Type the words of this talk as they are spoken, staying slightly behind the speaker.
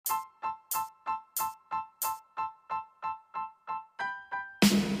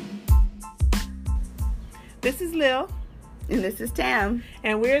This is Lil. And this is Tam.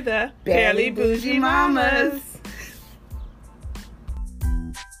 And we're the Barely Bougie Mamas.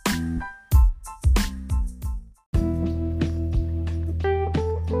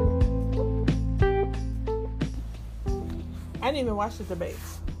 I didn't even watch the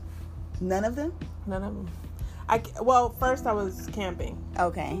debates. None of them? None of them. Well, first I was camping.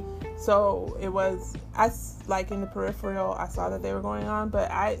 Okay. So it was, like in the peripheral, I saw that they were going on.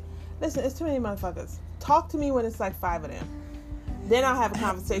 But listen, it's too many motherfuckers. Talk to me when it's like 5 of them. Then I'll have a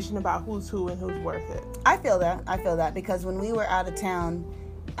conversation about who's who and who's worth it. I feel that because when we were out of town,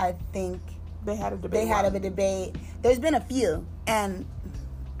 I think they had a debate. There's been a few, and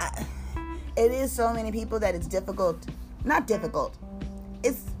it is so many people that it's difficult. Not difficult.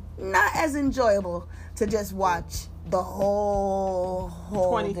 It's not as enjoyable to just watch the whole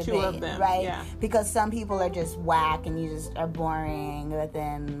 22 debate, of them, right? Yeah. Because some people are just whack and you just are boring, but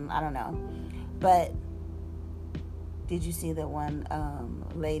then I don't know. But did you see that one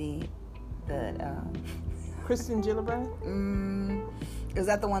lady that Kristen Gillibrand? Is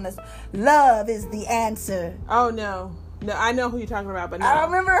that the one that's love is the answer? Oh no, I know who you're talking about, but no. I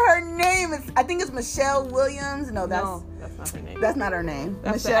don't remember her name. I think it's Michelle Williams. No, that's not her name. That's not her name.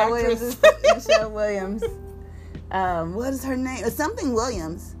 That's Michelle the Williams actress. is Michelle Williams. What is her name? It's something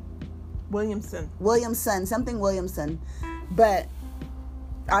Williams. Williamson. Something Williamson. But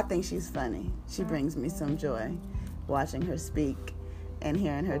I think she's funny. She brings me some joy watching her speak and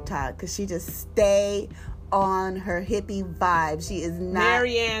hearing her talk, because she just stay on her hippie vibe. She is not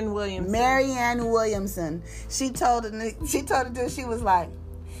Marianne Williamson. She told it to, she was like,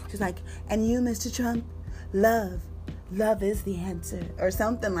 and you, Mr. Trump, love is the answer, or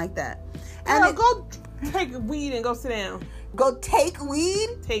something like that. And go take weed and go sit down. Go take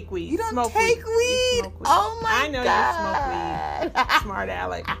weed? Take weed. You don't smoke take weed. weed? Smoke weed. Oh my God. I know you smoke weed. Smart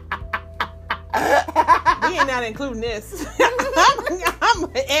aleck. We ain't not including this. I'm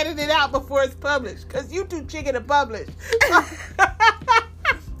gonna edit it out before it's published, because you too chicken to publish.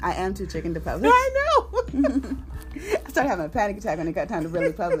 I am too chicken to publish. I know. I started having a panic attack when it got time to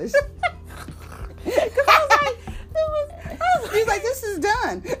really publish. Because I was like, He's like, this is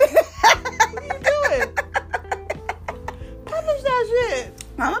done. what are you doing? Publish that shit.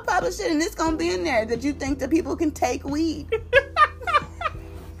 I'm gonna publish it, and it's gonna be in there that you think that people can take weed.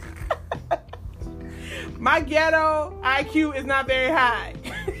 My ghetto IQ is not very high.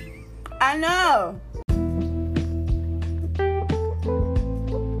 I know.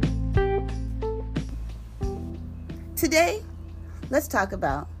 Today, let's talk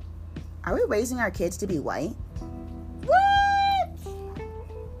about, are we raising our kids to be white? What?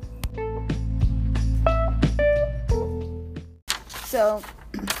 So,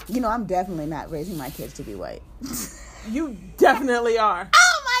 I'm definitely not raising my kids to be white. You definitely are.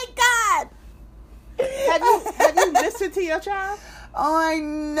 Oh my God! Have you listened to your child? Oh, I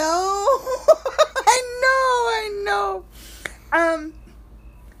know. I know.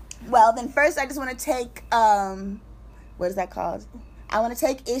 Well, then first I just want to take, what is that called? I want to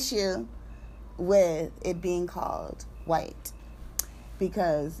take issue with it being called white,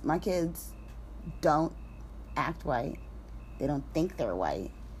 because my kids don't act white. They don't think they're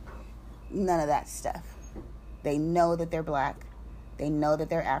white. None of that stuff. They know that they're black. They know that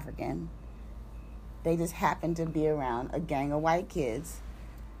they're African. They just happen to be around a gang of white kids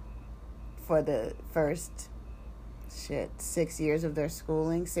for the first 6 years of their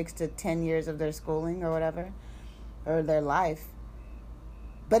schooling, 6 to 10 years of their schooling or whatever, or their life.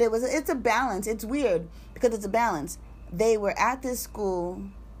 But it's a balance. It's weird because it's a balance. They were at this school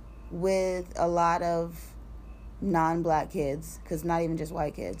with a lot of non-black kids, because not even just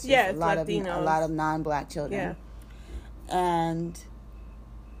white kids. Yeah, a lot Latinos. A lot of non-black children. Yeah. And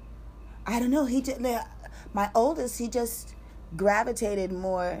I don't know. My oldest, he just gravitated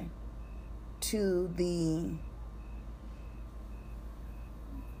more to the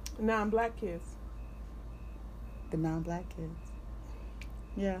non-black kids. The non-black kids.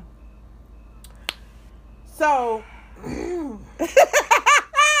 Yeah. So you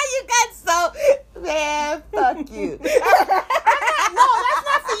got so, man, fuck you. No, that's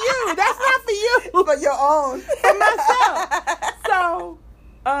not for you. That's not for you. For your own. For myself. So,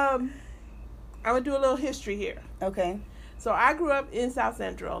 I'm going to do a little history here. Okay. So, I grew up in South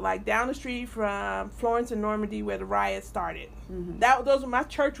Central, like down the street from Florence and Normandy, where the riots started. Mm-hmm. My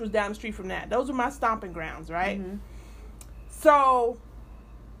church was down the street from that. Those were my stomping grounds, right? Mm-hmm. So,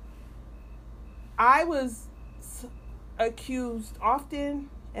 I was accused often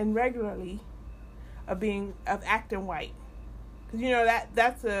and regularly of acting white, because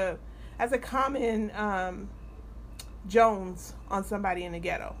that's a common Jones on somebody in the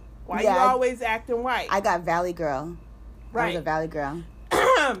ghetto. Why you always acting white? I got Valley Girl. Right. I was a Valley Girl.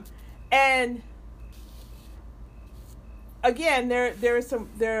 And again,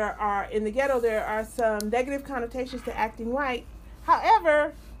 there are in the ghetto there are some negative connotations to acting white.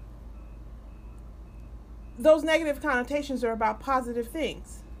 However, those negative connotations are about positive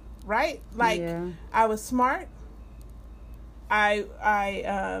things, right? Like I was smart. I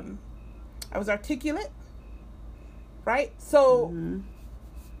was articulate, right? So,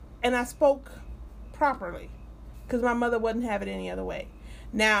 and I spoke properly because my mother wouldn't have it any other way.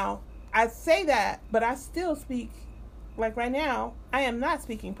 Now, I say that, but I still speak, like right now, I am not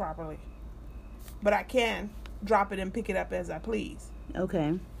speaking properly. But I can drop it and pick it up as I please.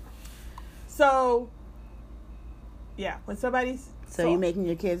 Okay. So, yeah, when somebody's... So you making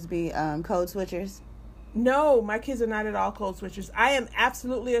your kids be code switchers? No, my kids are not at all code switchers. I am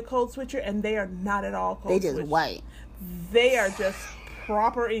absolutely a code switcher, and they are not at all code switchers. They just white. They are just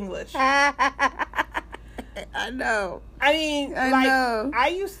proper English. I know. I mean, I know. I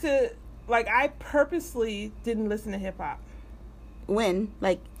used to, I purposely didn't listen to hip-hop. When?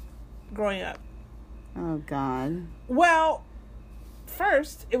 Growing up. Oh, God. Well,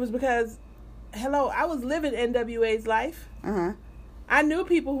 first, it was because, I was living NWA's life. Uh-huh. I knew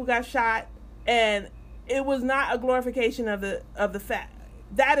people who got shot, and it was not a glorification of the fact.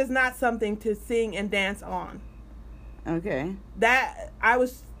 That is not something to sing and dance on. Okay. That, I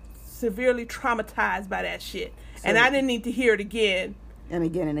was severely traumatized by that shit. So, and I didn't need to hear it again. And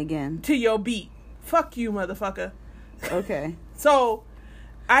again and again. To your beat. Fuck you, motherfucker. Okay. So,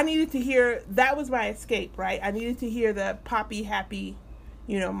 I needed to hear, that was my escape, right? I needed to hear the poppy, happy,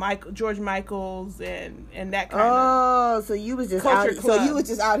 George Michaels and that kind of. Oh, so you was just out. Club. So you was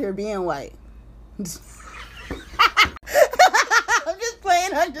just out here being white. I'm just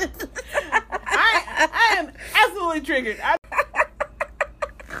playing. I am absolutely triggered.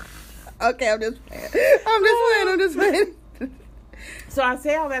 Okay, I'm just playing. So I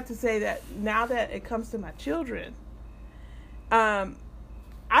say all that to say that now that it comes to my children, I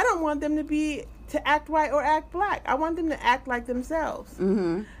don't want them to act white or act black. I want them to act like themselves.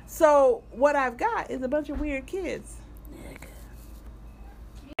 Mm-hmm. So what I've got is a bunch of weird kids.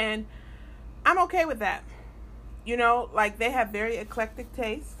 And I'm okay with that. They have very eclectic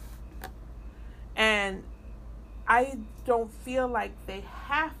tastes. And I don't feel like they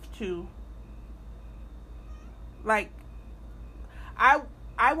have to. I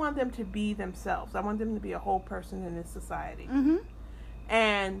want them to be themselves. I want them to be a whole person in this society. Mm-hmm.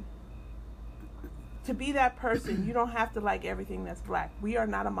 And to be that person, you don't have to like everything that's black. We are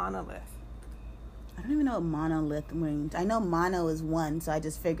not a monolith. I don't even know what monolith means. I know mono is one, so I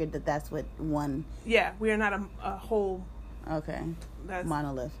just figured that's what one... Yeah, we are not a whole... Okay. That's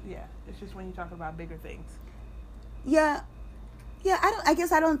monolith. Yeah, it's just when you talk about bigger things. Yeah. Yeah, I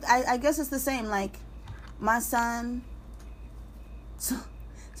guess it's the same. My son... So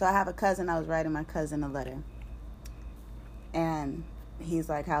I have a cousin. I was writing my cousin a letter. And he's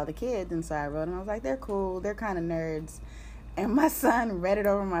like, how are the kids? And so I wrote him. I was like, they're cool. They're kind of nerds. And my son read it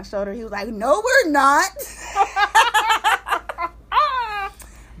over my shoulder. He was like, no, we're not.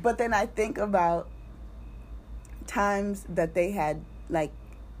 But then I think about times that they had,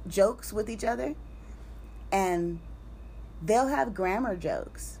 jokes with each other. And they'll have grammar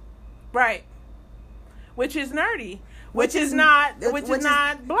jokes. Right. Which is nerdy. Which is not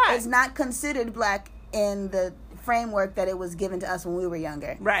black. It's not considered black in the framework that it was given to us when we were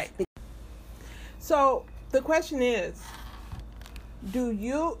younger. Right. So the question is, do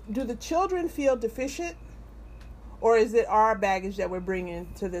the children feel deficient, or is it our baggage that we're bringing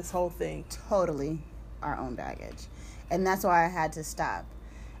to this whole thing? Totally our own baggage. And that's why I had to stop.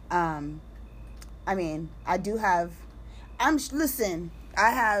 I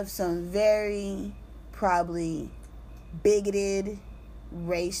have some very probably bigoted,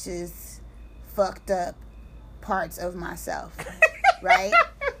 racist, fucked up parts of myself, right?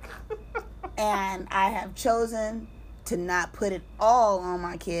 And I have chosen to not put it all on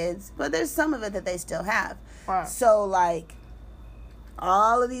my kids, but there's some of it that they still have. Wow. So,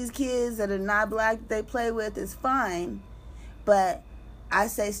 all of these kids that are not black they play with is fine, but I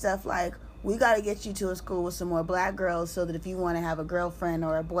say stuff like, we got to get you to a school with some more black girls so that if you want to have a girlfriend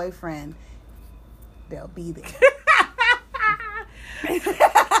or a boyfriend, they'll be there.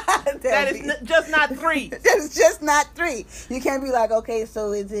 That is just not 3. It's just not 3. You can't be like, okay,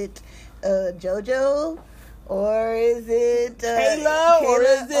 so is it JoJo, or is it Kayla, or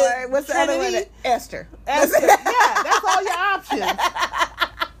is it what's the other one? Esther. Yeah, that's all your options.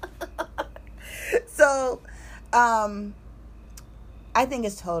 So, I think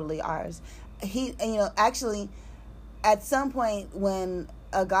it's totally ours. Actually, at some point when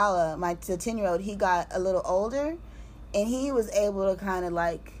Agala, the 10-year-old, he got a little older, and he was able to kind of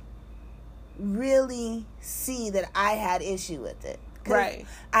like really see that I had issue with it. Right.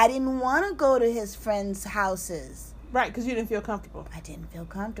 I didn't want to go to his friends' houses. Right, because you didn't feel comfortable. I didn't feel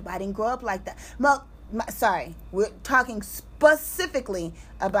comfortable. I didn't grow up like that. Well, sorry, we're talking specifically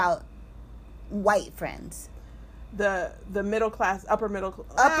about white friends. The middle class, upper middle class.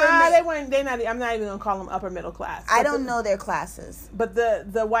 I'm not even gonna call them upper middle class. I don't know their classes. But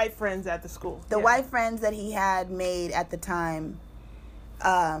the white friends at the school. The white friends that he had made at the time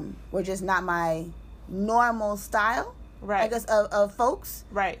were just not my normal style. Right. I guess of folks.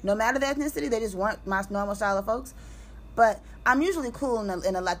 Right. No matter the ethnicity, they just weren't my normal style of folks. But I'm usually cool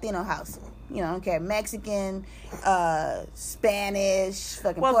in a Latino house. You know, I don't care. Mexican, Spanish,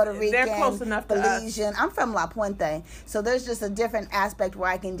 Puerto Rican, they're close enough to Belizean. us. I'm from La Puente, so there's just a different aspect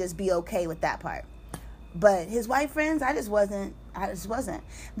where I can just be okay with that part. But his white friends, I just wasn't.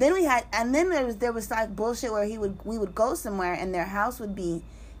 Then there was like bullshit where we would go somewhere and their house would be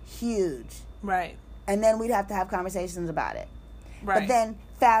huge. Right. And then we'd have to have conversations about it. Right. But then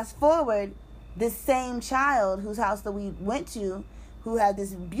fast forward, this same child whose house that we went to, who had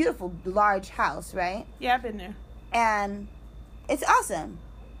this beautiful large house, right? Yeah, I've been there. And it's awesome.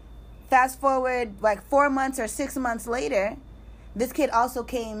 Fast forward like 4 months or 6 months later, this kid also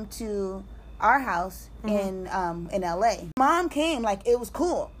came to our house in LA. Mom came, like it was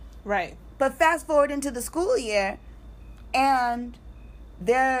cool. Right. But fast forward into the school year, and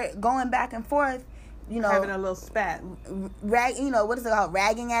they're going back and forth, you know, having a little spat. What is it called?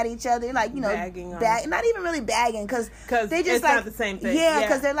 Ragging at each other, like, you know, bagging not even really bagging, because they just it's like not the same thing. Yeah,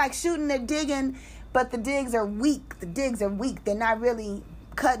 because they're like shooting, they're digging, but the digs are weak. They're not really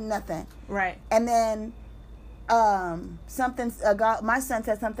cutting nothing. Right. And then my son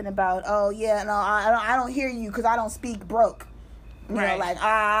said something about, oh yeah, no, I don't hear you because I don't speak broke. You know, like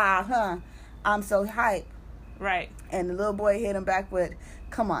I'm so hype. Right. And the little boy hit him back with,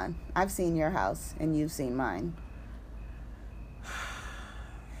 come on, I've seen your house and you've seen mine.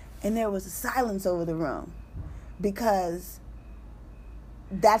 And there was a silence over the room, because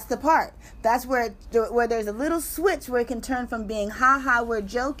that's the part. That's where there's a little switch where it can turn from being we're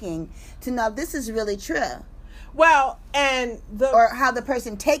joking to now this is really true. Well, or how the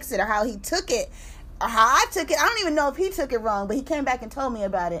person takes it, or how he took it, or how I took it. I don't even know if he took it wrong, but he came back and told me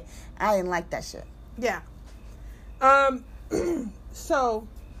about it. I didn't like that shit. Yeah. So,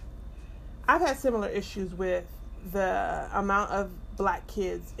 I've had similar issues with the amount of black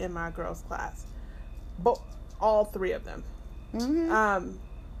kids in my girls' class. All three of them. Mm-hmm.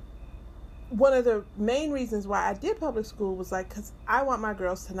 One of the main reasons why I did public school was like, because I want my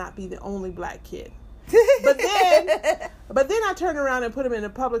girls to not be the only black kid. But then I turned around and put them in a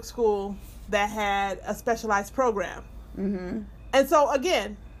public school that had a specialized program. Mm-hmm. And so,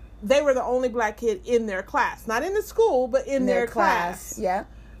 again, they were the only black kid in their class. Not in the school, but in their class. Yeah.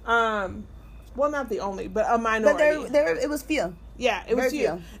 Well, not the only, but a minority. But it was few. Yeah, it was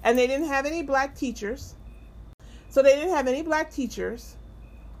few. And they didn't have any black teachers. So it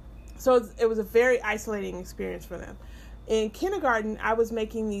was a very isolating experience for them. In kindergarten, I was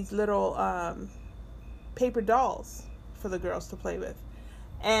making these little paper dolls for the girls to play with.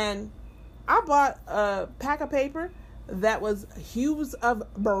 And I bought a pack of paper that was hues of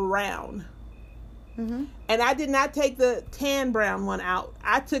brown. Mm-hmm. And I did not take the tan brown one out.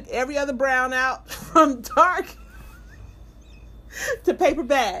 I took every other brown out from dark to paper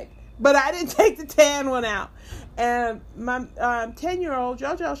bag. But I didn't take the tan one out. And my 10-year-old,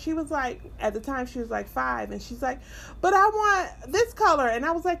 JoJo, she was like, at the time she was like 5. And she's like, but I want this color. And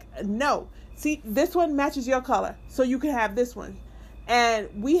I was like, no. See, this one matches your color. So you can have this one.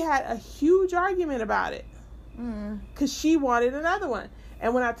 And we had a huge argument about it. Because she wanted another one.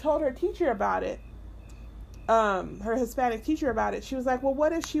 And when I told her teacher about it, her Hispanic teacher about it, she was like, well,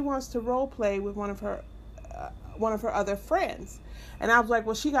 what if she wants to role play with one of her other friends? And I was like,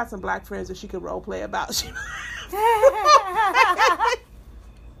 well, she got some black friends that she could role play about.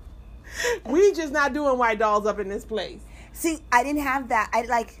 We just not doing white dolls up in this place. See, I didn't have that.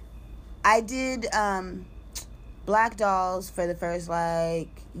 I did black dolls for the first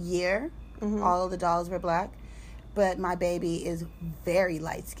year. Mm-hmm. All of the dolls were black. But my baby is very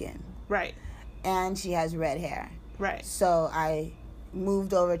light skinned. Right. And she has red hair. Right. So I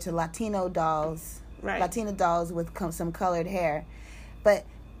moved over to Latino dolls. Right. Latina dolls with some colored hair. But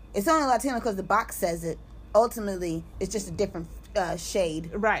it's only Latino because the box says it. Ultimately, it's just a different shade.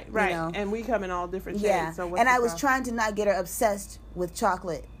 Right, right. You know? And we come in all different shades. Yeah. So and I was trying to not get her obsessed with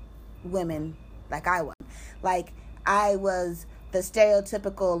chocolate women like I was. Like, I was the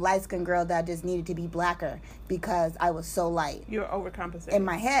stereotypical light-skinned girl that just needed to be blacker because I was so light. You're overcompensating. In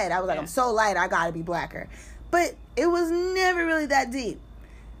my head, I was like, I'm so light, I gotta be blacker. But it was never really that deep.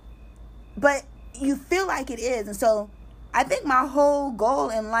 But you feel like it is. And so I think my whole goal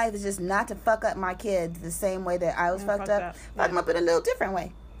in life is just not to fuck up my kids the same way that I was fucked up. Fuck them up in a little different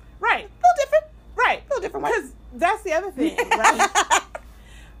way. Right. A little different. Right. A little different way. Because that's the other thing, right?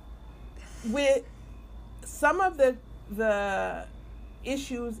 With some of the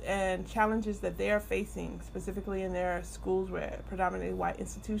issues and challenges that they are facing, specifically in their schools where predominantly white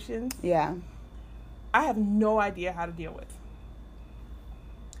institutions, yeah, I have no idea how to deal with.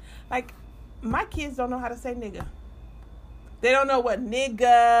 Like, my kids don't know how to say nigga. They don't know what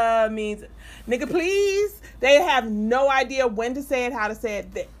nigga means. Nigga, please. They have no idea when to say it, how to say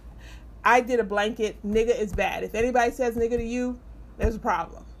it. I did a blanket, nigga is bad. If anybody says nigga to you, there's a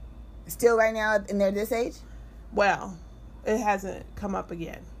problem. Still right now, and they're this age? Well, it hasn't come up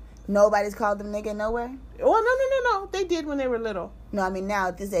again. Nobody's called them nigga nowhere? Well, no. They did when they were little. No, I mean now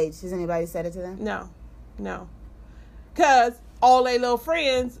at this age. Has anybody said it to them? No. Because all their little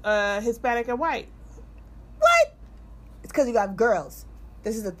friends, Hispanic and white. What? It's because you got girls.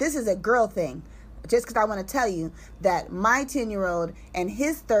 This is a girl thing. Just because I want to tell you that my 10-year-old and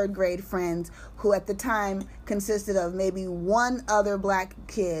his third grade friends, who at the time consisted of maybe one other black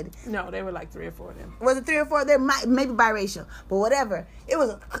kid. No, they were like 3 or 4 of them. Was it 3 or 4? They're maybe biracial, but whatever. It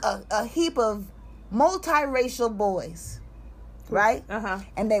was a heap of multiracial boys, right?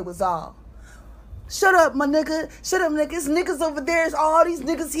 And they was all, shut up, my nigga. Shut up, niggas. Niggas over there. It's all these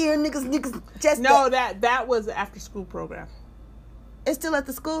niggas here. Niggas. Just no, that was the after school program. It's still at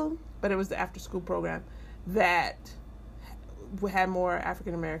the school? But it was the after school program that had more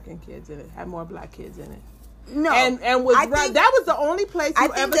African American kids in it, had more black kids in it. No, and was that was the only place I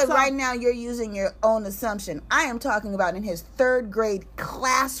think that right now you're using your own assumption. I am talking about in his third grade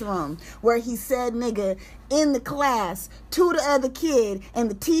classroom where he said nigga in the class to the other kid, and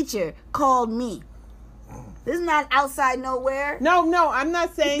the teacher called me. This is not outside nowhere. No, I'm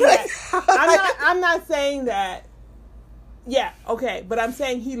not saying that. I'm not saying that. Yeah, okay, but I'm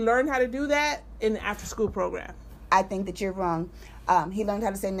saying he learned how to do that in the after school program. I think that you're wrong. He learned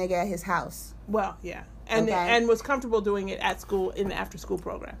how to say nigga at his house. Well, yeah. And was comfortable doing it at school in the after school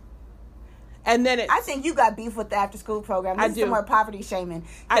program. And then I think you got beef with the after school program. This is some more poverty shaming.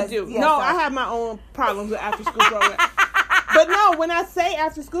 I do. Yeah, no, I have my own problems with after school program. But no, when I say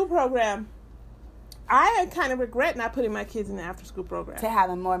after school program, I kind of regret not putting my kids in the after school program. To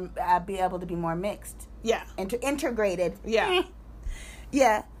have them more, be able to be more mixed. Yeah. Integrated. Yeah.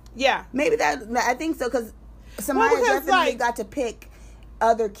 Yeah. Maybe that, I think so, because Samaya definitely got to pick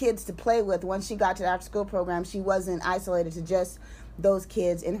other kids to play with. Once she got to the after school program, she wasn't isolated to just those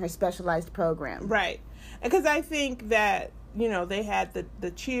kids in her specialized program. Right. Because I think that, they had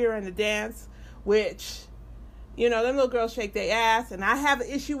the cheer and the dance, which, them little girls shake their ass, and I have an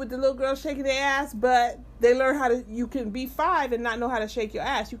issue with the little girls shaking their ass, but they learn you can be 5 and not know how to shake your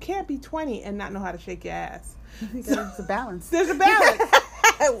ass. You can't be 20 and not know how to shake your ass. There's a balance. There's a balance.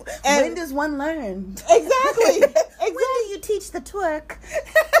 And when does one learn? Exactly. When do you teach the twerk?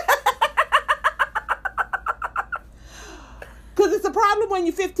 Because it's a problem when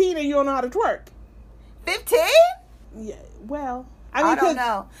you're 15 and you don't know how to twerk. 15? Yeah, well... I don't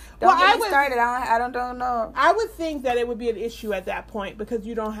know. Don't get me started. I don't know. I would think that it would be an issue at that point because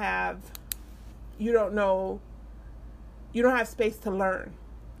you don't have space to learn.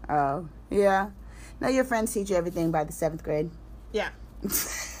 Oh, yeah. No, your friends teach you everything by the 7th grade. Yeah.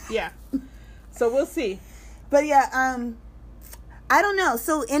 Yeah. So we'll see. But yeah, I don't know.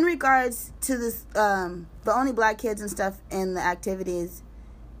 So in regards to this, the only black kids and stuff in the activities,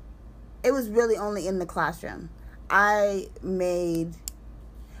 it was really only in the classroom. I make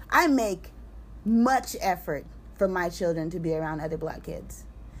much effort for my children to be around other black kids.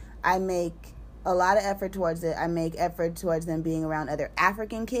 I make a lot of effort towards it. I make effort towards them being around other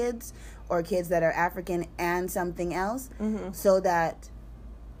African kids or kids that are African and something else, so that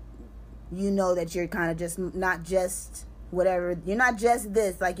that you're kind of just not just whatever. You're not just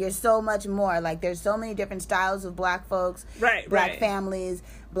this. Like, you're so much more. Like, there's so many different styles of black folks, black families,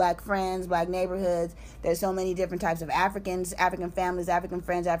 black friends, black neighborhoods. There's so many different types of Africans, African families, African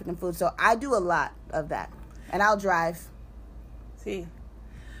friends, African food. So I do a lot of that. And I'll drive. See.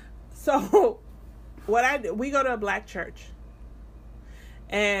 So we go to a black church.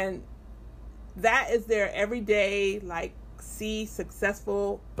 And that is their everyday, like, see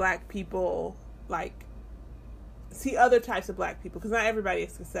successful black people, like, see other types of black people. Because not everybody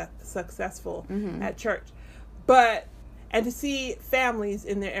is successful at church. And to see families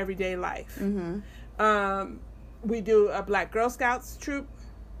in their everyday life. we do a Black Girl Scouts troop.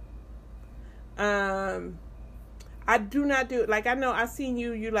 I do not do, like, I know I've seen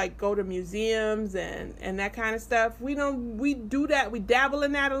you like go to museums and that kind of stuff. We do that. We dabble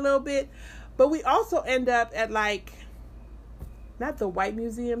in that a little bit, but we also end up at, like, not the white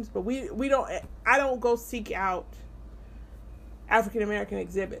museums, but I don't go seek out African American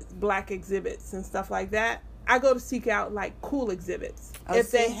exhibits, Black exhibits and stuff like that. I go to seek out, like, cool exhibits.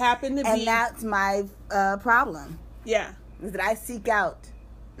 If they happen to be. And that's my problem. Yeah. Is that I seek out.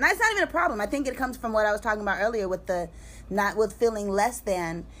 And it's not even a problem. I think it comes from what I was talking about earlier with with feeling less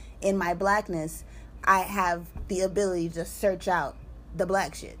than in my Blackness. I have the ability to search out the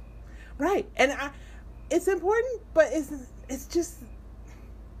Black shit. Right. And it's important, but it's just,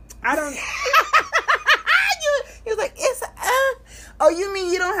 I don't. He was like, oh, you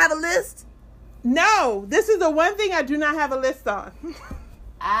mean you don't have a list? No, this is the one thing I do not have a list on.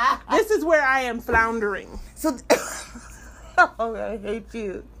 This is where I am floundering. So, oh, I hate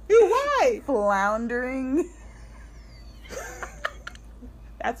you. Why? Floundering.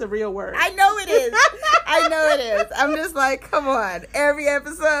 That's a real word. I know it is. I know it is. I'm just like, come on. Every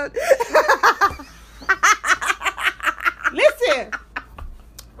episode. Listen,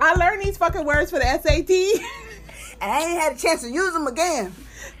 I learned these fucking words for the SAT. And I ain't had a chance to use them again.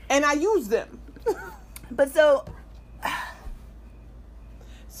 And I used them. But so,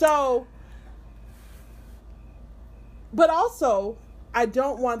 but also, I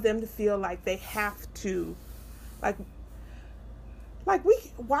don't want them to feel like they have to, like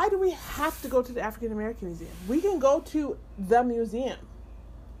why do we have to go to the African American Museum? We can go to the museum.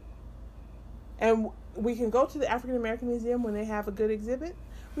 And we can go to the African American Museum when they have a good exhibit.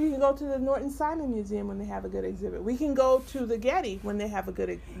 We can go to the Norton Simon Museum when they have a good exhibit. We can go to the Getty when they have a good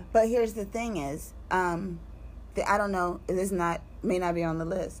exhibit. But here's the thing is, I don't know, may not be on the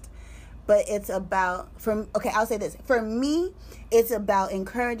list, but it's about, I'll say this. For me, it's about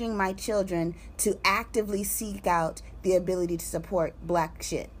encouraging my children to actively seek out the ability to support Black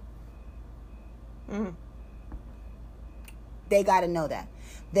shit. Mm-hmm. They got to know that.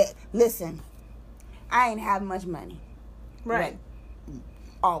 Listen, I ain't have much money. Right.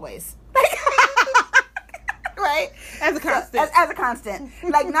 Always. Right? As a constant. As a constant.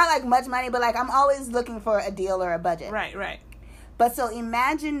 Like, not like much money, but like I'm always looking for a deal or a budget. Right. But so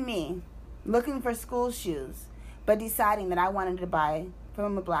imagine me looking for school shoes, but deciding that I wanted to buy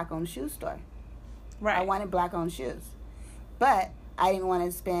from a Black-owned shoe store. Right. I wanted Black-owned shoes. But I didn't want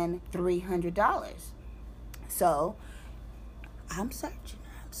to spend $300. So I'm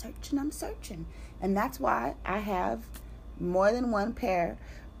searching. And that's why I have more than one pair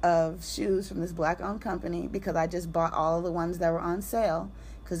of shoes from this Black-owned company, because I just bought all of the ones that were on sale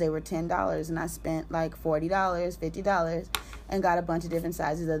because they were $10, and I spent like $40, $50 and got a bunch of different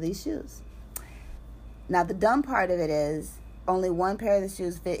sizes of these shoes. Now, the dumb part of it is only one pair of the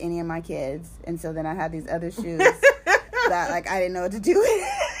shoes fit any of my kids, and so then I had these other shoes that like I didn't know what to do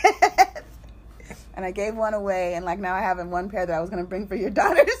with. And I gave one away, and like now I have one pair that I was going to bring for your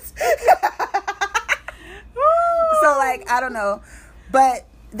daughters. So, like, I don't know. But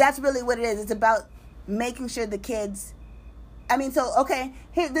that's really what it is. It's about making sure the kids... I mean, so, okay.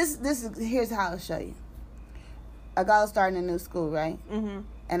 Here's how I'll show you. A girl starting a new school, right? Mm-hmm.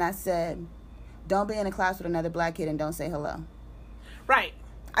 And I said, don't be in a class with another Black kid and don't say hello. Right.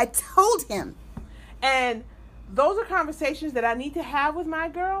 I told him. And those are conversations that I need to have with my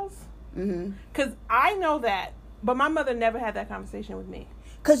girls. Mm-hmm. Because I know that. But my mother never had that conversation with me.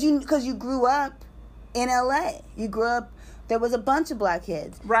 Because you grew up in L.A. You grew up, there was a bunch of Black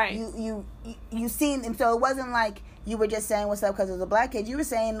kids. Right. You seen, and so it wasn't like you were just saying what's up because it was a Black kid. You were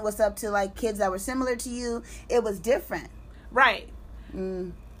saying what's up to like kids that were similar to you. It was different. Right.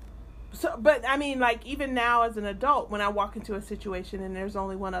 Mm. So, but I mean, like, even now as an adult, when I walk into a situation and there's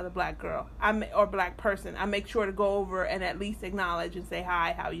only one other Black girl or Black person, I make sure to go over and at least acknowledge and say,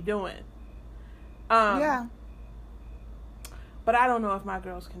 hi, how you doing? Yeah. But I don't know if my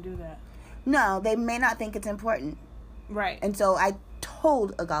girls can do that. No, they may not think it's important. Right. And so I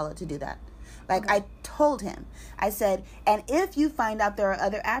told Agala to do that. Like, I told him. I said, and if you find out there are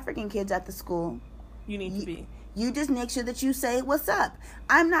other African kids at the school, you need to be. You just make sure that you say, what's up?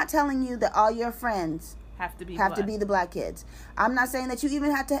 I'm not telling you that all your friends have to be the Black kids. I'm not saying that you even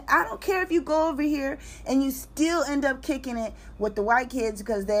have to. I don't care if you go over here and you still end up kicking it with the white kids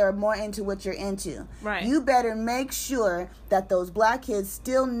because they are more into what you're into. Right. You better make sure that those Black kids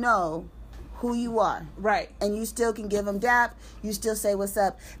still know who you are. Right. And you still can give them dap. You still say what's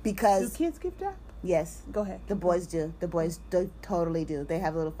up because... Do kids give dap? Yes. Go ahead. The boys do. The boys totally do. They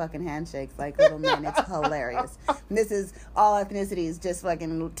have little fucking handshakes like little men. It's hilarious. And this is all ethnicities, just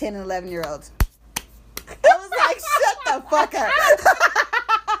fucking 10 and 11-year-olds. I was like, motherfucker.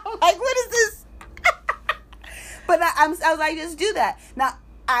 Like, what is this? But I was like, just do that. Now,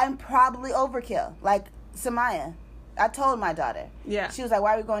 I'm probably overkill. Like, Samaya, I told my daughter. Yeah. She was like,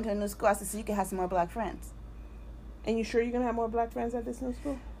 why are we going to a new school? I said, so you can have some more black friends. And you sure you're going to have more black friends at this new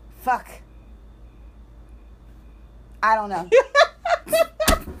school? Fuck. I don't know.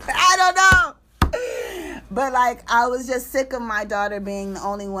 I don't know. But, like, I was just sick of my daughter being the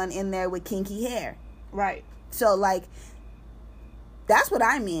only one in there with kinky hair. Right. So, like, that's what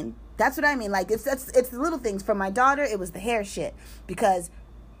I mean. That's what I mean. Like, it's the little things. For my daughter, it was the hair shit. Because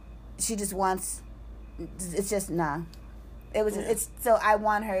she just wants... It's just, nah. So I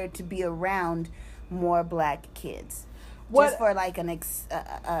want her to be around more black kids. Just for, like, an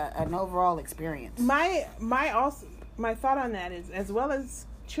overall experience. My thought on that is, as well as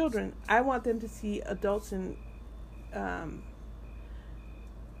children, I want them to see adults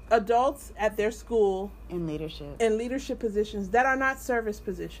at their school in leadership positions that are not service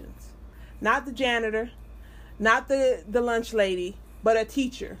positions, not the janitor, not the lunch lady, but a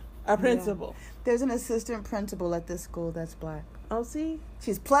teacher, a principal. Yeah. There's an assistant principal at this school that's black. Oh, see,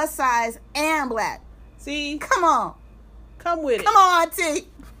 she's plus size and black. See, come on, come with it. Come on, auntie.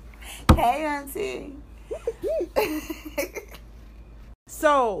 Hey, auntie.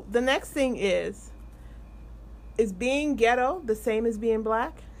 So the next thing is being ghetto the same as being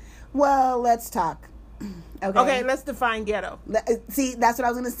black? Well, let's talk. Okay, let's define ghetto. See, that's what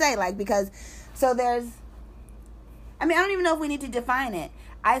I was going to say. Like, because, so there's, I mean, I don't even know if we need to define it.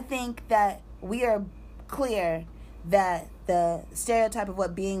 I think that we are clear that the stereotype of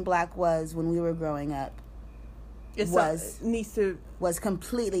what being black was when we were growing up was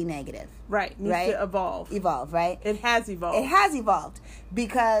completely negative. Right. Needs to evolve. Evolve, right? It has evolved. It has evolved.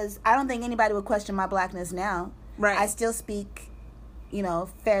 Because I don't think anybody would question my blackness now. Right. I still speak,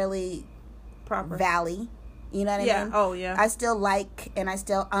 fairly proper valley. You know what I mean? Yeah. Oh, yeah. I still like, and I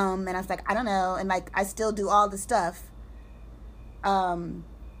still, and I was like, I don't know. And, like, I still do all the stuff.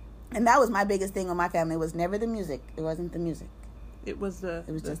 And that was my biggest thing with my family. It was never the music. It wasn't the music. It was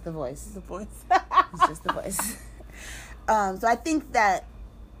just the voice. The voice. It was just the voice. So I think that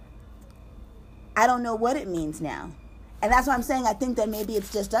I don't know what it means now. And that's why I'm saying I think that maybe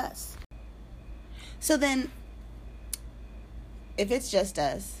it's just us. So then, if it's just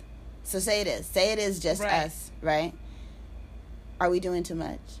us, so say it is. Say it is just us, right? Are we doing too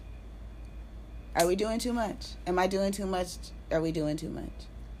much? Are we doing too much? Am I doing too much? Are we doing too much?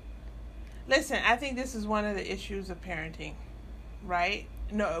 Listen, I think this is one of the issues of parenting, right?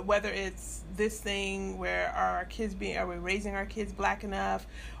 No, whether it's this thing where are we raising our kids black enough?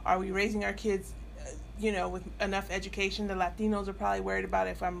 Are we raising our kids, with enough education? The Latinos are probably worried about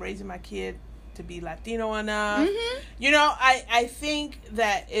if I'm raising my kid to be Latino enough. Mm-hmm. I think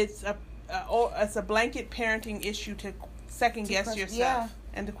that it's a blanket parenting issue to second guess yourself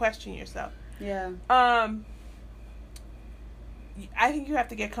and to question yourself. Yeah. I think you have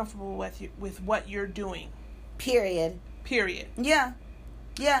to get comfortable with what you're doing. Period. Yeah.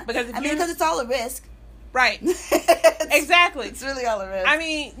 Yeah. Because it's all a risk. Right. Exactly. It's really all a risk. I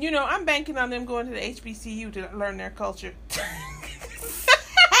mean, I'm banking on them going to the HBCU to learn their culture.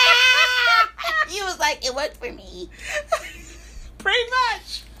 You was like, it worked for me. Pretty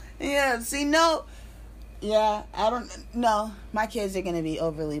much. Yeah. See, no. Yeah, I don't know. My kids are going to be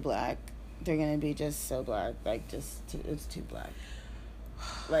overly black. They're going to be just so black. Like, it's too black.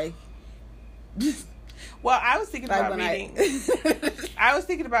 Like... Well, I was thinking about reading. I was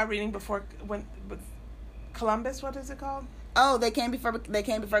thinking about reading before Columbus. What is it called? Oh, they came before Columbus. They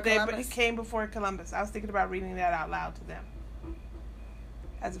came before Columbus. I was thinking about reading that out loud to them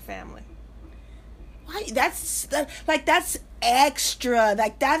as a family. Why? That's extra.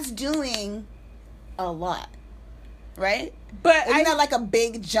 Like, that's doing a lot, right? But isn't that like a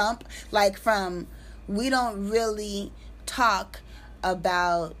big jump? Like, from we don't really talk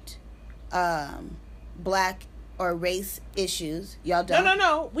about black or race issues. Y'all don't?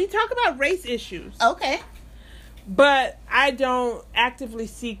 No. We talk about race issues. Okay. But I don't actively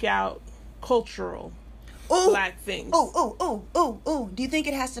seek out cultural black things. Ooh. Do you think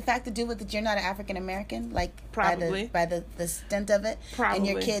it has the fact to do with that you're not an African American? Like, probably. By the stint of it? Probably. And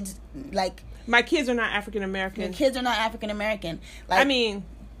your kids, like... My kids are not African American. Your kids are not African American. Like, I mean...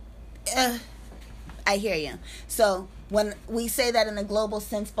 I hear you. So... When we say that in a global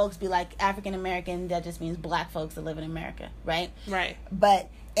sense, folks be like, African American, that just means black folks that live in America, right? Right. But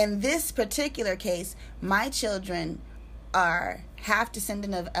in this particular case, my children are half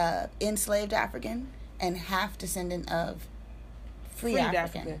descendant of enslaved African and half descendant of free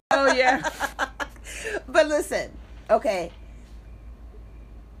African. Oh, yeah. But listen, okay.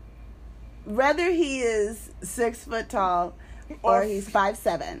 Whether he is 6 foot tall or he's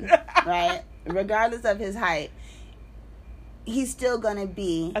 5'7", right? Regardless of his height, he's still gonna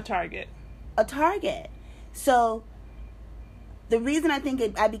be a target. So the reason I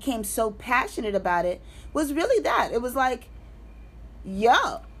think I became so passionate about it was really that. It was like,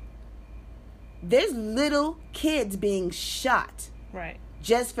 yo, there's little kids being shot. Right.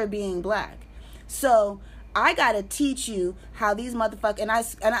 Just for being black. So I gotta teach you how these motherfuckers,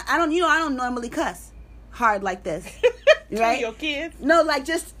 and I don't normally cuss hard like this. Right? To your kids? No,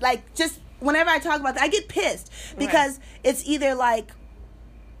 just whenever I talk about that, I get pissed. Because it's either like,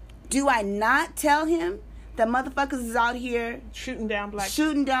 do I not tell him that motherfuckers is out here shooting down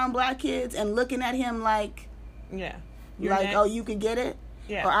black kids and looking at him like, yeah, like, next. Oh, you can get it?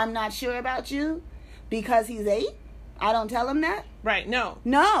 Yeah. Or I'm not sure about you because he's 8? I don't tell him that? Right, no.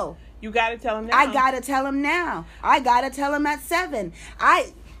 You gotta tell him now. I gotta tell him now. I gotta tell him at 7.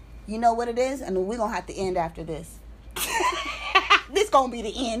 You know what it is? And we're gonna have to end after this. This gonna be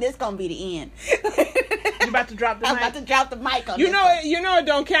the end. You about to drop the mic? I'm about to drop the mic on you know it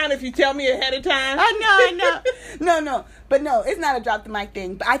don't count if you tell me ahead of time. I know. No. But no, it's not a drop the mic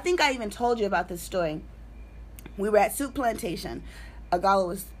thing. But I think I even told you about this story. We were at Soup Plantation. Agala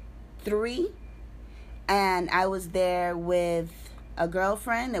was 3. And I was there with a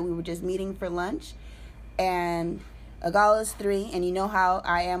girlfriend that we were just meeting for lunch. And Agala's 3. And you know how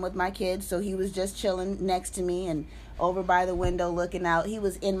I am with my kids. So he was just chilling next to me and over by the window looking out. He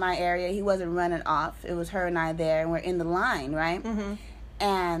was in my area. He wasn't running off. It was her and I there. And we're in the line, right? Mm-hmm.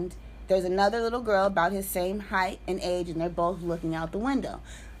 And there's another little girl about his same height and age. And they're both looking out the window.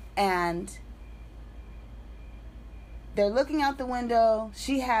 And they're looking out the window.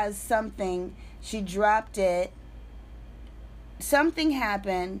 She has something. She dropped it. Something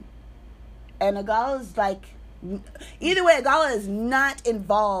happened. And Agala's like, either way, Agala is not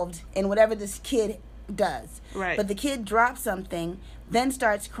involved in whatever this kid does. Right. But the kid drops something, then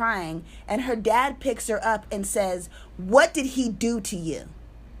starts crying, and her dad picks her up and says, "What did he do to you?"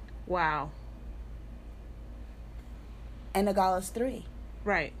 Wow. And Agala's 3.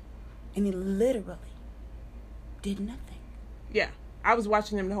 Right. And he literally did nothing. Yeah. I was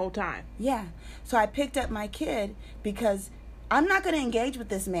watching him the whole time. Yeah. So I picked up my kid because I'm not going to engage with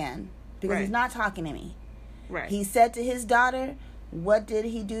this man because he's not talking to me. Right. He said to his daughter, "What did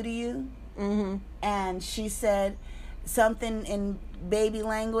he do to you?" Mm-hmm. And she said something in baby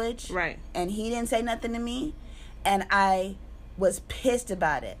language. Right. And he didn't say nothing to me. And I was pissed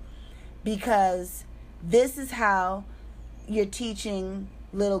about it because this is how you're teaching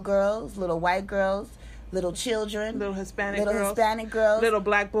little girls, little white girls, little children, little Hispanic girls, little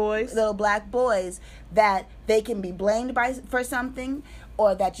black boys, that they can be blamed for something,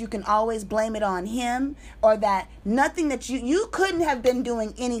 or that you can always blame it on him, or that nothing that you couldn't have been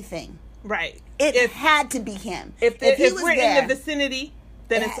doing anything. Right. It had to be him. If we're there, in the vicinity,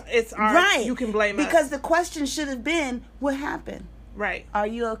 then it's our right. You can blame us. Because the question should have been, what happened? Right. Are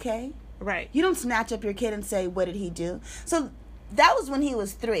you okay? Right. You don't snatch up your kid and say, what did he do? So that was when he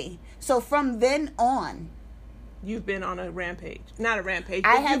was 3. So from then on, you've been on a rampage. Not a rampage,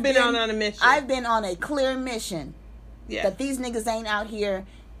 but you've been on a mission. I've been on a clear mission. Yeah. That these niggas ain't out here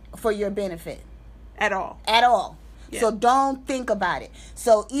for your benefit. At all. Yeah. So don't think about it.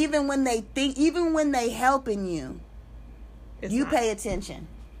 So even when they helping you, you pay attention.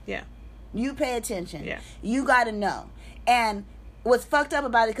 Yeah. You pay attention. Yeah. You got to know. And what's fucked up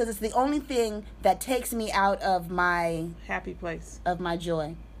about it, because it's the only thing that takes me out of my happy place, of my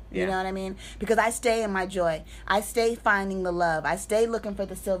joy. You know what I mean? Because I stay in my joy. I stay finding the love. I stay looking for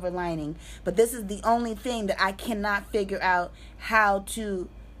the silver lining. But this is the only thing that I cannot figure out how to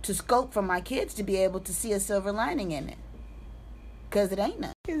scope for my kids to be able to see a silver lining in it. Because it ain't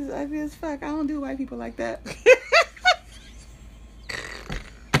none. It's ugly as fuck. I don't do white people like that.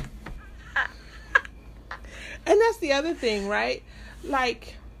 And that's the other thing, right?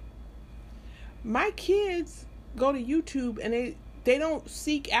 Like, my kids go to YouTube and they don't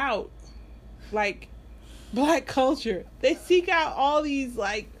seek out, like, black culture. They seek out all these,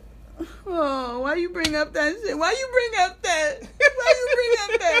 like... Oh, why you bring up that shit? Why you bring up that?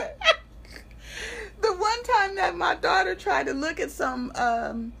 The one time that my daughter tried to look at some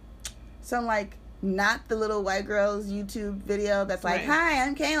like, not the little white girl's YouTube video that's like, Hi,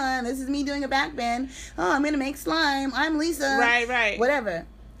 I'm Kayla. This is me doing a back bend. Oh, I'm going to make slime. I'm Lisa. Right. Whatever.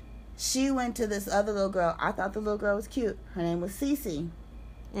 She went to this other little girl. I thought the little girl was cute. Her name was Cece.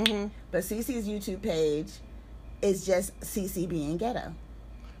 Mm-hmm. But Cece's YouTube page is just Cece being ghetto.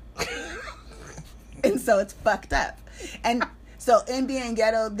 And so it's fucked up. And so in being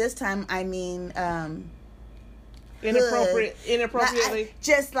ghetto, this time I mean inappropriately.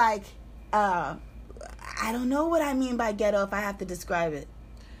 Just like I don't know what I mean by ghetto if I have to describe it.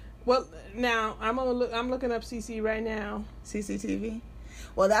 Well, now I'm looking up CC right now. CCTV.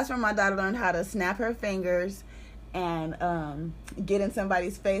 Well, that's where my daughter learned how to snap her fingers and get in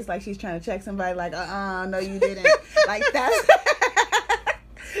somebody's face like she's trying to check somebody. Like, no, you didn't. Like that.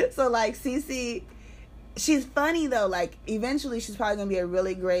 So like CC, she's funny though. Like eventually, she's probably gonna be a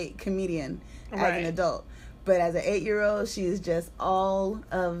really great comedian as an adult. But as an 8-year-old, she's just all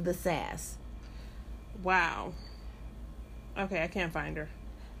of the sass. Wow. Okay, I can't find her.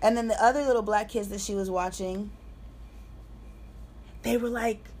 And then the other little black kids that she was watching, they were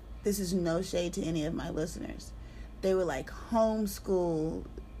like, this is no shade to any of my listeners, they were like homeschool,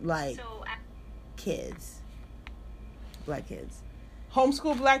 like kids. Black kids.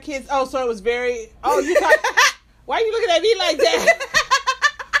 Homeschool black kids? Oh, so it was very... Oh, you thought... Why are you looking at me like that?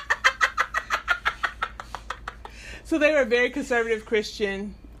 So they were very conservative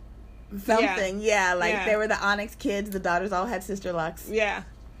Christian. Something, yeah. Like they were the Onyx kids. The daughters all had sister locks. Yeah.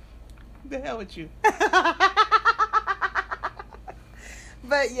 The hell with you.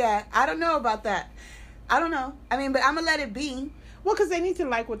 But yeah, I don't know about that. I don't know. I mean, but I'm gonna let it be. Well, because they need to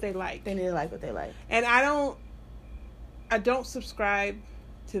like what they like. They need to like what they like. And I don't subscribe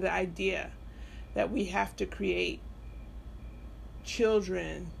to the idea that we have to create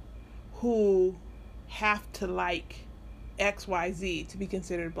children who have to like XYZ to be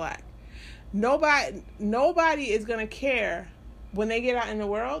considered black. Nobody is going to care when they get out in the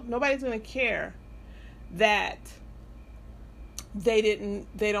world. Nobody's going to care that they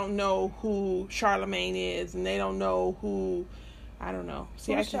don't know who Charlemagne is, and they don't know who, I don't know.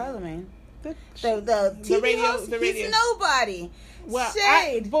 See, who's Charlemagne? The TV host, he's nobody. Well,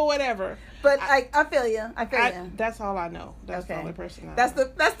 Shade. But whatever. But I feel you. I feel you. That's all I know. That's the only person I know. That's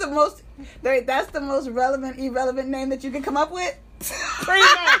the most irrelevant name that you can come up with. Pretty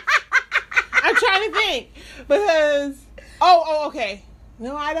much. I'm trying to think because okay.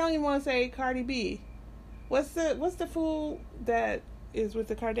 No, I don't even want to say Cardi B. What's the fool that is with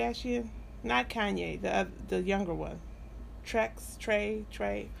the Kardashian? Not Kanye, the younger one.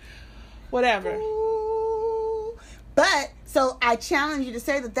 Trey. Whatever. Ooh. But, so I challenge you to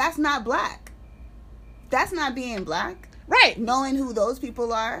say that that's not black. That's not being black. Right. Knowing who those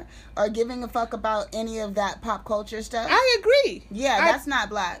people are or giving a fuck about any of that pop culture stuff. I agree. Yeah, that's not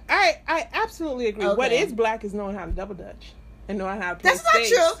black. I absolutely agree. Okay. What is black is knowing how to double dutch and knowing how to play That's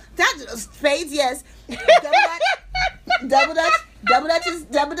spades. Not true. Spades, yes. Double dutch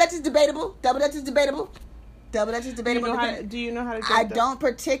is debatable. Double dutch is debatable. Do you know how to jump? I don't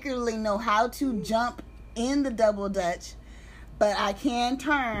particularly know how to jump in the double dutch, but I can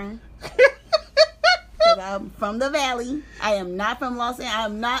turn. Because I'm from the Valley. I am not from Los Angeles.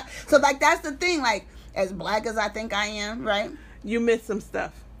 I'm not. So, like, that's the thing. Like, as black as I think I am, right? You missed some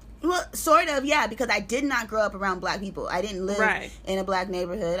stuff. Well, sort of, yeah, because I did not grow up around black people. I didn't live in a black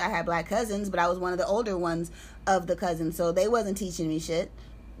neighborhood. I had black cousins, but I was one of the older ones of the cousins, so they wasn't teaching me shit.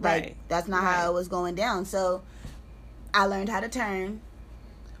 Like, that's not how it was going down. So, I learned how to turn.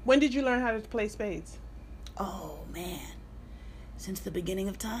 When did you learn how to play spades? Oh, man. Since the beginning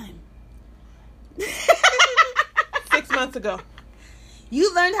of time. 6 months ago.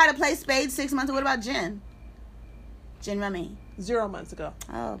 You learned how to play spades 6 months ago. What about gin? Gin rummy. 0 months ago.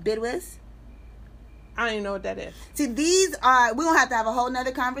 Oh, bidwiz? I don't even know what that is. See, we're going to have to have a whole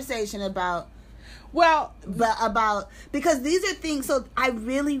nother conversation about... because these are things, so I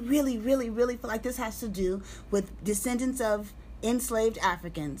really, really, really, really feel like this has to do with descendants of enslaved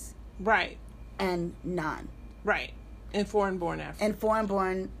Africans. Right. And non. Right. And foreign-born Africans.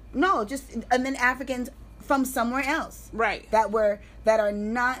 And then Africans from somewhere else. Right. That are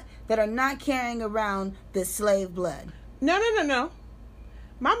not carrying around the slave blood. No.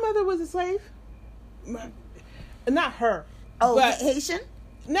 My mother was a slave. Not her. Oh, Haitian?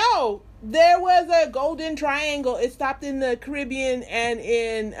 No. There was a golden triangle. It stopped in the Caribbean and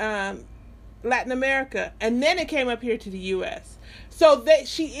in Latin America. And then it came up here to the U.S. So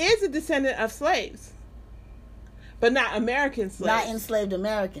she is a descendant of slaves. But not American slaves. Not enslaved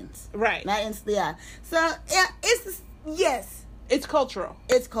Americans. Right. Yeah. So, yeah, yes. It's cultural.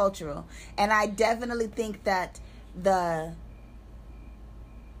 It's cultural. And I definitely think that the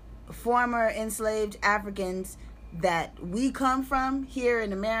former enslaved Africans that we come from here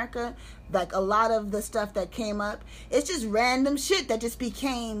in America, like a lot of the stuff that came up, it's just random shit that just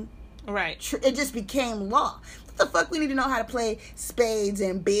became it just became law. What the fuck we need to know how to play spades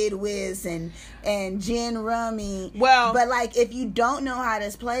and bidwiz and gin rummy. Well, but like if you don't know how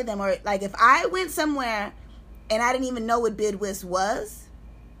to play them, or like if I went somewhere and I didn't even know what bidwiz was,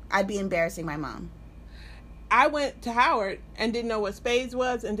 I'd be embarrassing my mom. I went to Howard and didn't know what spades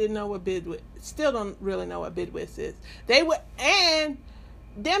was and didn't know what bidwits. Still don't really know what bidwits is. They would, and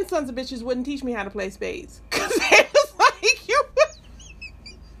them sons of bitches wouldn't teach me how to play spades. Cause they was like, you.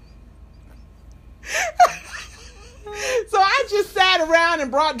 So I just sat around and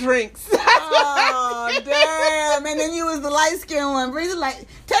brought drinks. Oh, damn. And then you was the light-skinned one. Bring the light.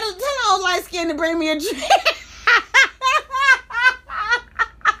 Tell the old light-skinned to bring me a drink.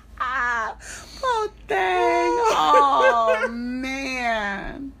 Oh, dang. Oh,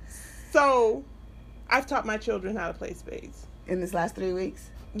 man. So, I've taught my children how to play spades. In this last 3 weeks?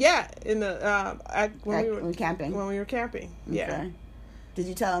 Yeah, in the when we were camping. When we were camping, yeah. Okay. Did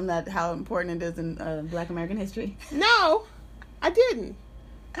you tell them that how important it is in Black American history? No, I didn't.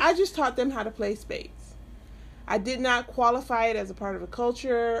 I just taught them how to play spades. I did not qualify it as a part of a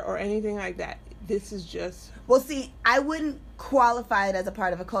culture or anything like that. This is just... Well, see, I wouldn't qualify it as a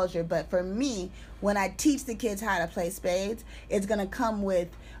part of a culture, but for me, when I teach the kids how to play spades, it's going to come with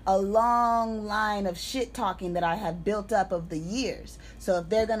a long line of shit talking that I have built up of the years. So if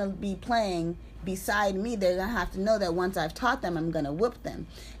they're going to be playing beside me, they're going to have to know that once I've taught them, I'm going to whoop them.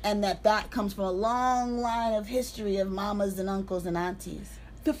 And that comes from a long line of history of mamas and uncles and aunties.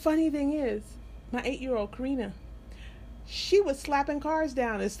 The funny thing is, my 8-year-old Karina, she was slapping cars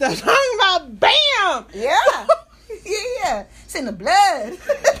down and stuff. Talking about BAM! Yeah. Yeah. It's in the blood.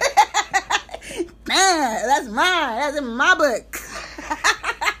 Man, that's mine. That's in my book.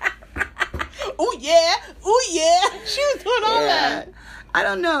 Oh yeah. Oh yeah. She was doing all that. I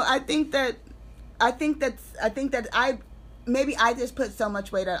don't know. I think that I maybe I just put so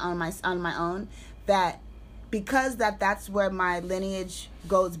much weight on my own that because that's where my lineage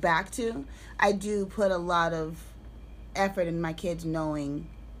goes back to, I do put a lot of effort in my kids knowing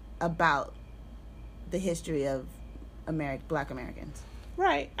about the history of Black Americans.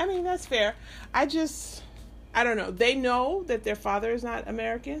 Right. I mean, that's fair. I don't know. They know that their father is not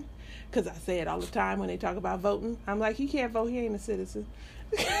American because I say it all the time when they talk about voting. I'm like, he can't vote. He ain't a citizen.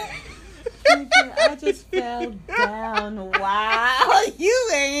 I just fell down. Wow. You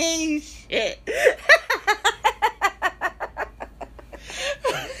ain't shit.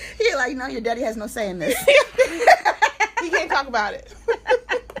 You're like, no, your daddy has no say in this. He can't talk about it.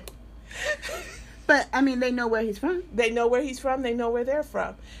 But, I mean, they know where he's from. They know where he's from. They know where they're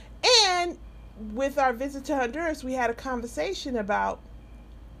from. And with our visit to Honduras, we had a conversation about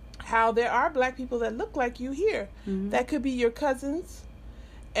how there are Black people that look like you here. Mm-hmm. That could be your cousins.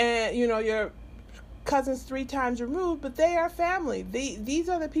 And, your cousins 3 times removed. But they are family. These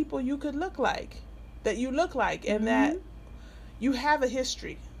are the people you could look like. That you look like. And that you have a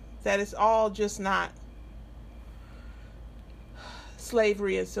history. That it's all just not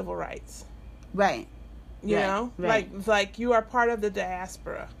slavery and civil rights. Right. You know? Right. Like you are part of the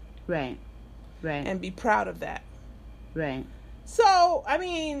diaspora. Right. Right. And be proud of that. Right. So, I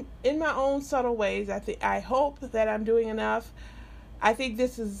mean, in my own subtle ways, I hope that I'm doing enough. I think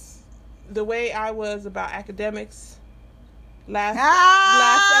this is the way I was about academics last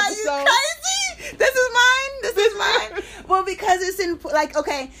episode. You crazy? This is mine. Well, because it's in, like,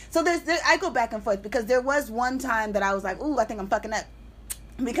 okay, so I go back and forth because there was one time that I was like, ooh, I think I'm fucking up.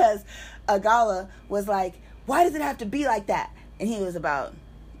 Because Agala was like, why does it have to be like that? And he was about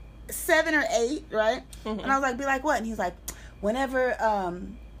 7 or 8, right? Mm-hmm. And I was like, be like what? And he's like, whenever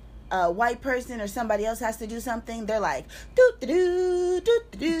a white person or somebody else has to do something, they're like, do-do-do,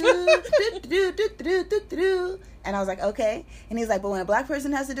 do-do-do, do-do-do, do-do-do. And I was like, okay. And he's like, but when a Black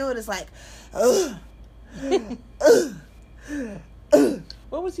person has to do it, it's like, ugh.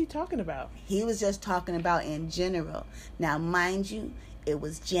 What was he talking about? He was just talking about in general. Now, mind you, it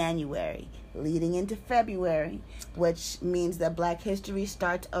was January leading into February, which means that Black history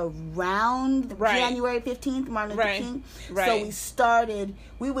starts around January 15th, Martin Luther King. Right. So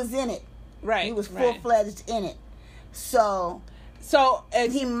we was in it. Right. We was full-fledged in it. So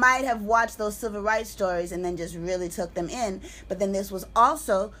he might have watched those civil rights stories and then just really took them in. But then this was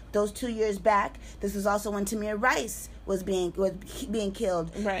also, those 2 years back, this was also when Tamir Rice was being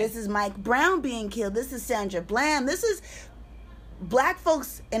killed. Right. This is Mike Brown being killed. This is Sandra Bland. This is Black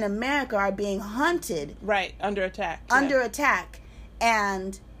folks in America are being hunted. Right, under attack. Attack.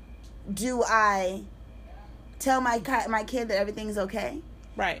 And do I tell my kid that everything's okay?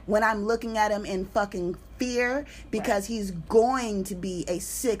 Right. When I'm looking at him in fucking fear because he's going to be a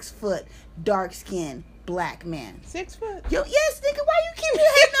 6-foot, dark-skinned Black man. 6 foot? Yo, yes, nigga, why you keep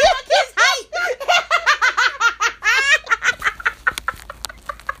hating on my kid's height?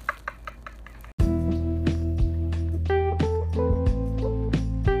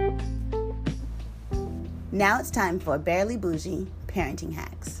 Now it's time for Barely Bougie Parenting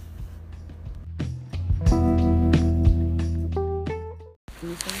Hacks.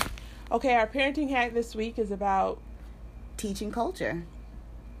 Okay, our parenting hack this week is about teaching culture.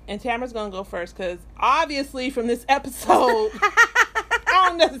 And Tamara's going to go first because obviously from this episode, I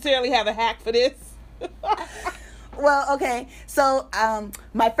don't necessarily have a hack for this. Well, okay. So,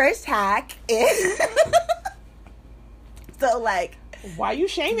 my first hack is... So, like... Why are you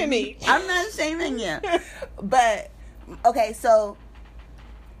shaming me? I'm not shaming you. But, okay, so...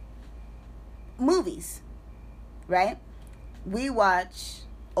 Movies, right? We watch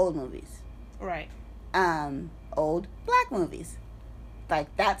old movies. Right. Old black movies.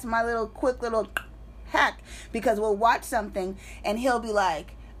 Like, that's my quick little hack. Because we'll watch something and he'll be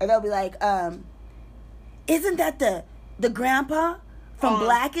like... Or they'll be like, isn't that the grandpa from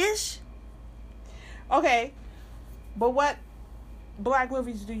Blackish? Okay. But what black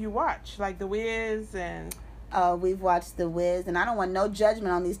movies do you watch? Like The Wiz and... Oh, we've watched The Wiz. And I don't want no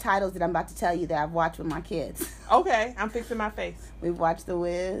judgment on these titles that I'm about to tell you that I've watched with my kids. Okay. I'm fixing my face. We've watched The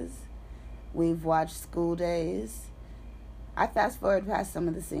Wiz. We've watched School Days. I fast forward past some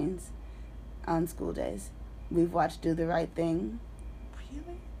of the scenes on School Days. We've watched Do the Right Thing.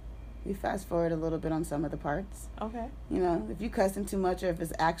 Really? We fast forward a little bit on some of the parts. Okay. You know, if you cussing too much or if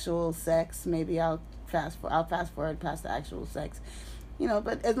it's actual sex, maybe I'll fast forward past the actual sex. You know,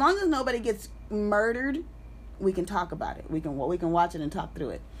 but as long as nobody gets murdered, we can talk about it. We can watch it and talk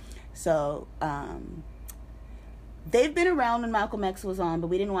through it. So, they've been around when Malcolm X was on, but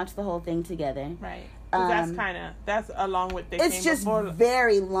we didn't watch the whole thing together. Right. That's along with the it's just before.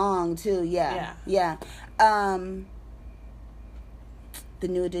 Very long too. Yeah. The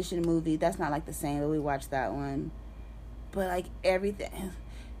New Edition movie, that's not like the same, but we watched that one. But like everything,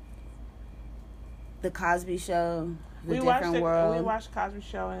 The Cosby Show, We watched Cosby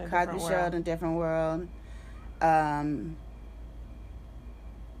Show in a different world. Cosby Show in a different world.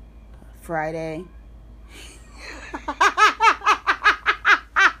 Friday.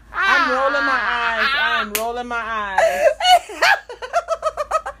 I'm rolling my eyes.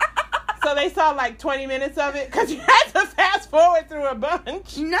 So they saw like 20 minutes of it because you had to fast forward through a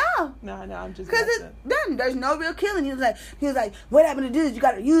bunch. No, I'm just because it's done. There's no real killing. He was like, what happened to do is you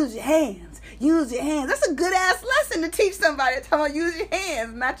got to use your hands. Use your hands. That's a good ass lesson to teach somebody. Talking about use your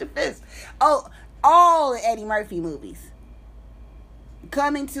hands, not your fists. Oh, all the Eddie Murphy movies.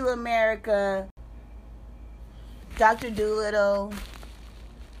 Coming to America. Dr. Dolittle.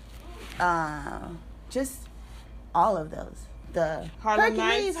 Just all of those. The Harlem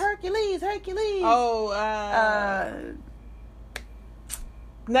Hercules. Oh,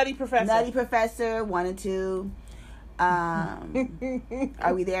 Nutty Professor 1 and 2. Are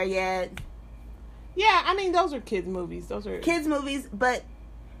we there yet? Yeah, I mean those are kids movies. But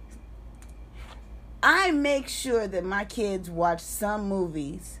I make sure that my kids watch some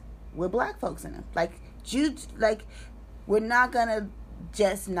movies with black folks in them. We're not gonna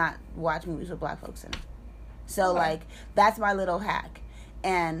just not watch movies with black folks in them. So, that's my little hack.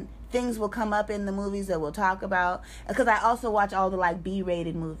 And things will come up in the movies that we'll talk about. Because I also watch all the,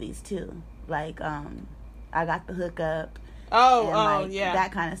 B-rated movies, too. I Got the Hookup. Yeah.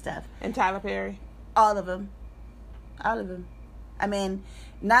 That kind of stuff. And Tyler Perry. All of them. I mean,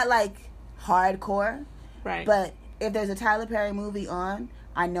 not, hardcore. Right. But if there's a Tyler Perry movie on,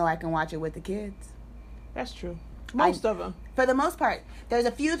 I know I can watch it with the kids. That's true. Most of them. For the most part. There's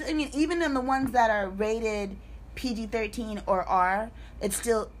a few, even in the ones that are rated PG-13 or R, it's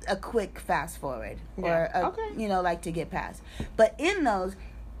still a quick fast forward. Yeah. Or, to get past. But in those,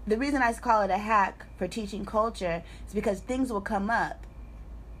 the reason I call it a hack for teaching culture is because things will come up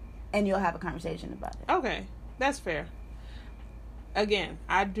and you'll have a conversation about it. Okay. That's fair. Again,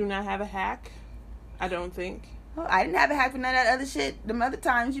 I do not have a hack. I don't think. Oh, I didn't have a hack for none of that other shit. Them other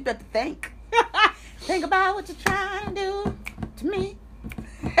times, you better think. Think about what you're trying to do to me.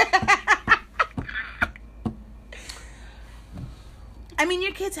 I mean,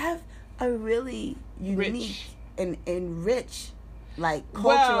 your kids have a really unique and rich,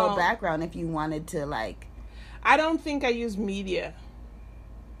 cultural background if you wanted to, I don't think I use media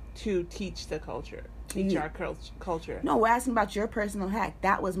to teach the culture. Teach our culture. No, we're asking about your personal hack.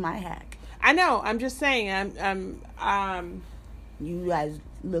 That was my hack. I know. I'm just saying. You guys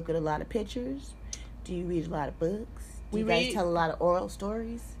look at a lot of pictures. Do you read a lot of books? Do you guys tell a lot of oral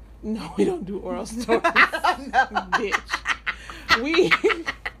stories? No, we don't do oral stories. Bitch.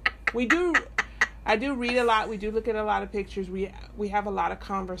 We do. I do read a lot. We do look at a lot of pictures. We have a lot of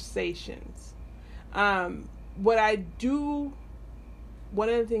conversations. What I do. One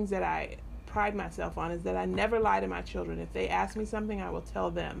of the things that I pride myself on is that I never lie to my children. If they ask me something, I will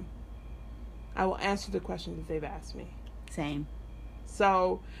tell them. I will answer the questions that they've asked me. Same.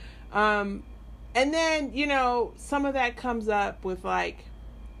 So, and then, some of that comes up with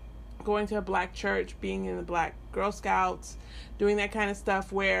going to a black church, being in the Black Girl Scouts, doing that kind of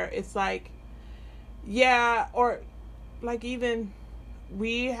stuff where it's like, yeah, or like even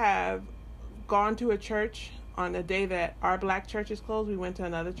we have gone to a church on the day that our black church is closed. We went to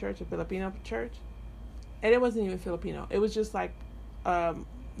another church, a Filipino church, and it wasn't even Filipino. It was just like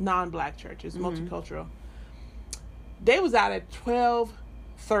non-black church. It's multicultural. They was out at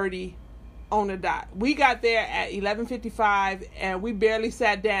 12:30 on the dot. We got there at 11:55 and we barely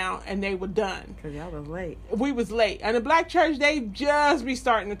sat down and they were done. Because y'all was late. We was late. And the black church, they just be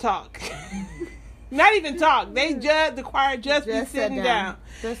starting to talk. Not even talk. The choir just be sitting down.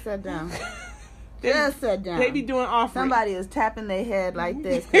 Just sat down. Just sat down. They be doing offering. Somebody is tapping their head like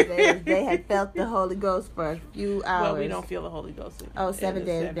this because they had felt the Holy Ghost for a few hours. Well, we don't feel the Holy Ghost. 7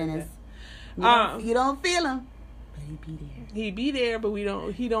 days, Dennis. You don't feel him. But he be there. He be there, but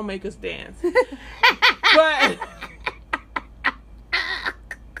he don't make us dance. But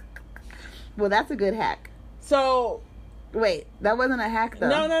well, that's a good hack. So wait, that wasn't a hack though.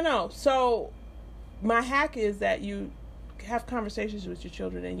 No. So my hack is that you have conversations with your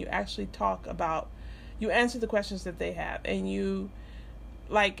children and you actually talk about, you answer the questions that they have, and you,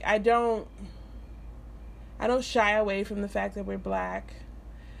 like, I don't shy away from the fact that we're black.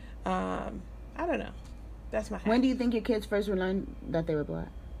 I don't know. That's my hack. When do you think your kids first learned that they were black?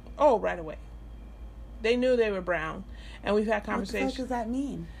 Oh, right away. They knew they were brown, and we've had conversations. What the fuck does that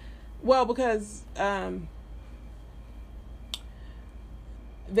mean? Well, because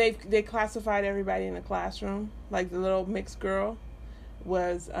they classified everybody in the classroom. Like the little mixed girl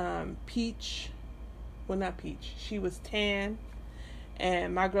was peach. Well, not peach. She was tan,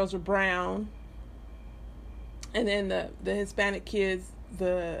 and my girls were brown. And then the Hispanic kids,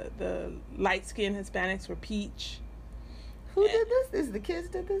 the light-skinned Hispanics were peach. Who did this? The kids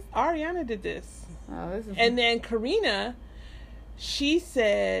did this? Ariana did this. Oh, this is... And then Karina, she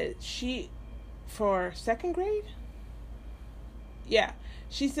said for second grade? Yeah.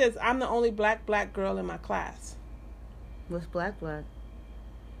 She says, I'm the only black girl in my class. What's black?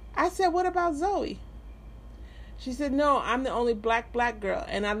 I said, what about Zoe? She said, no, I'm the only black girl.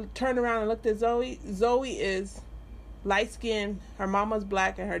 And I turned around and looked at Zoe. Zoe is light-skinned. Her mama's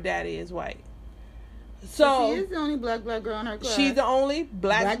black and her daddy is white. So she is the only black girl in her class. She's the only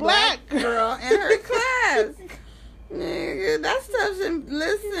black girl in her class. Nigga, that stuff should...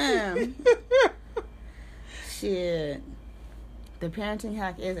 Listen. Shit. The parenting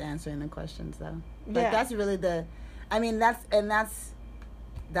hack is answering the questions, though. Like, that's really the... I mean, that's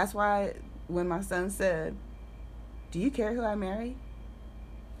why when my son said, do you care who I marry?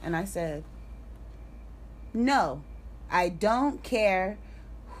 And I said, no, I don't care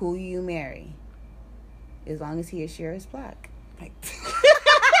who you marry, as long as he or she is black. Like...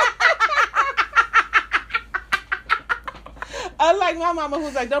 Unlike my mama,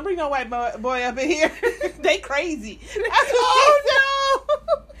 who's like, don't bring no white boy up in here. They crazy. Oh,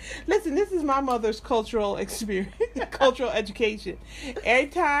 no. Listen, this is my mother's cultural experience, cultural education. Every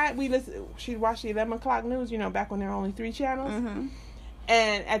time she'd watch the 11 o'clock news, back when there were only 3 channels. Mm-hmm.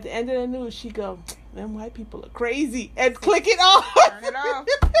 And at the end of the news, she'd go, them white people are crazy. And click it off. Turn it off.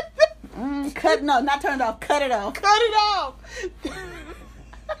 Not turn it off. Cut it off. Cut it off.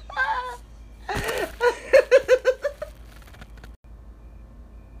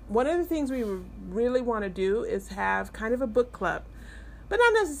 One of the things we really want to do is have kind of a book club, but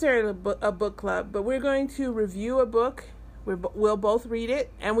not necessarily a book club, but we're going to review a book. We'll both read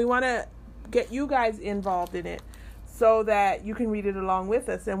it, and we want to get you guys involved in it so that you can read it along with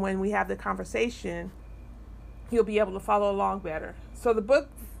us. And when we have the conversation, you'll be able to follow along better. So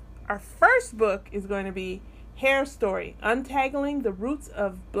our first book is going to be Hair Story, Untangling the Roots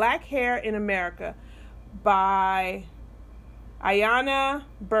of Black Hair in America by Ayana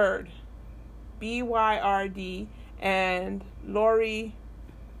Byrd, Byrd, and Lori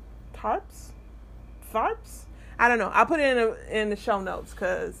Tharps? I don't know. I'll put it in the show notes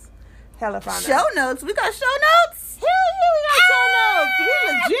because hell if I know. Show notes? We got show notes? Hell yeah, we got show notes. We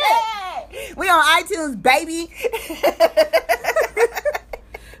legit. We on iTunes, baby.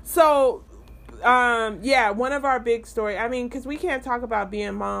 So, one of our big story. I mean, because we can't talk about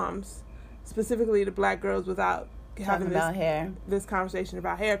being moms, specifically to black girls, without having this conversation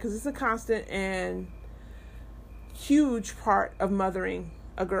about hair, because it's a constant and huge part of mothering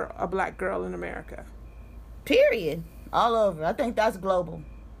a black girl in America. Period. All over. I think that's global.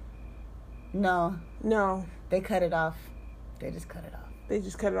 No. They cut it off. They just cut it off. They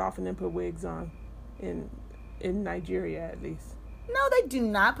just cut it off and then put wigs on, in Nigeria at least. No, they do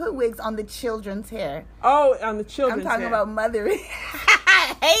not put wigs on the children's hair. Oh, on the children's hair. I'm talking about mothering.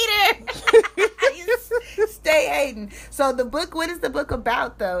 Hater. stay hating. So the book, what is the book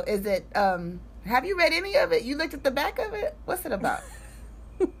about though? Is it have you read any of it? You looked at the back of it? What's it about?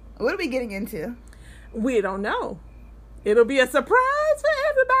 What are we getting into? We don't know. It'll be a surprise for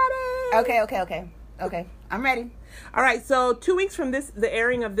everybody. Okay. I'm ready. All right, so 2 weeks from the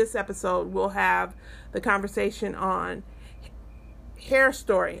airing of this episode, we'll have the conversation on Hair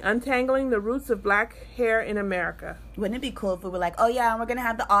Story, Untangling the Roots of Black Hair in America. Wouldn't it be cool if we were like, oh yeah, and we're going to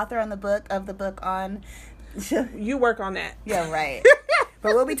have the author on the book on... You work on that. Yeah, right.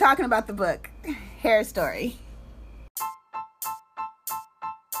 But we'll be talking about the book, Hair Story.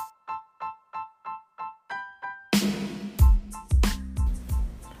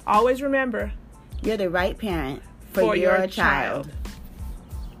 Always remember, you're the right parent for your child.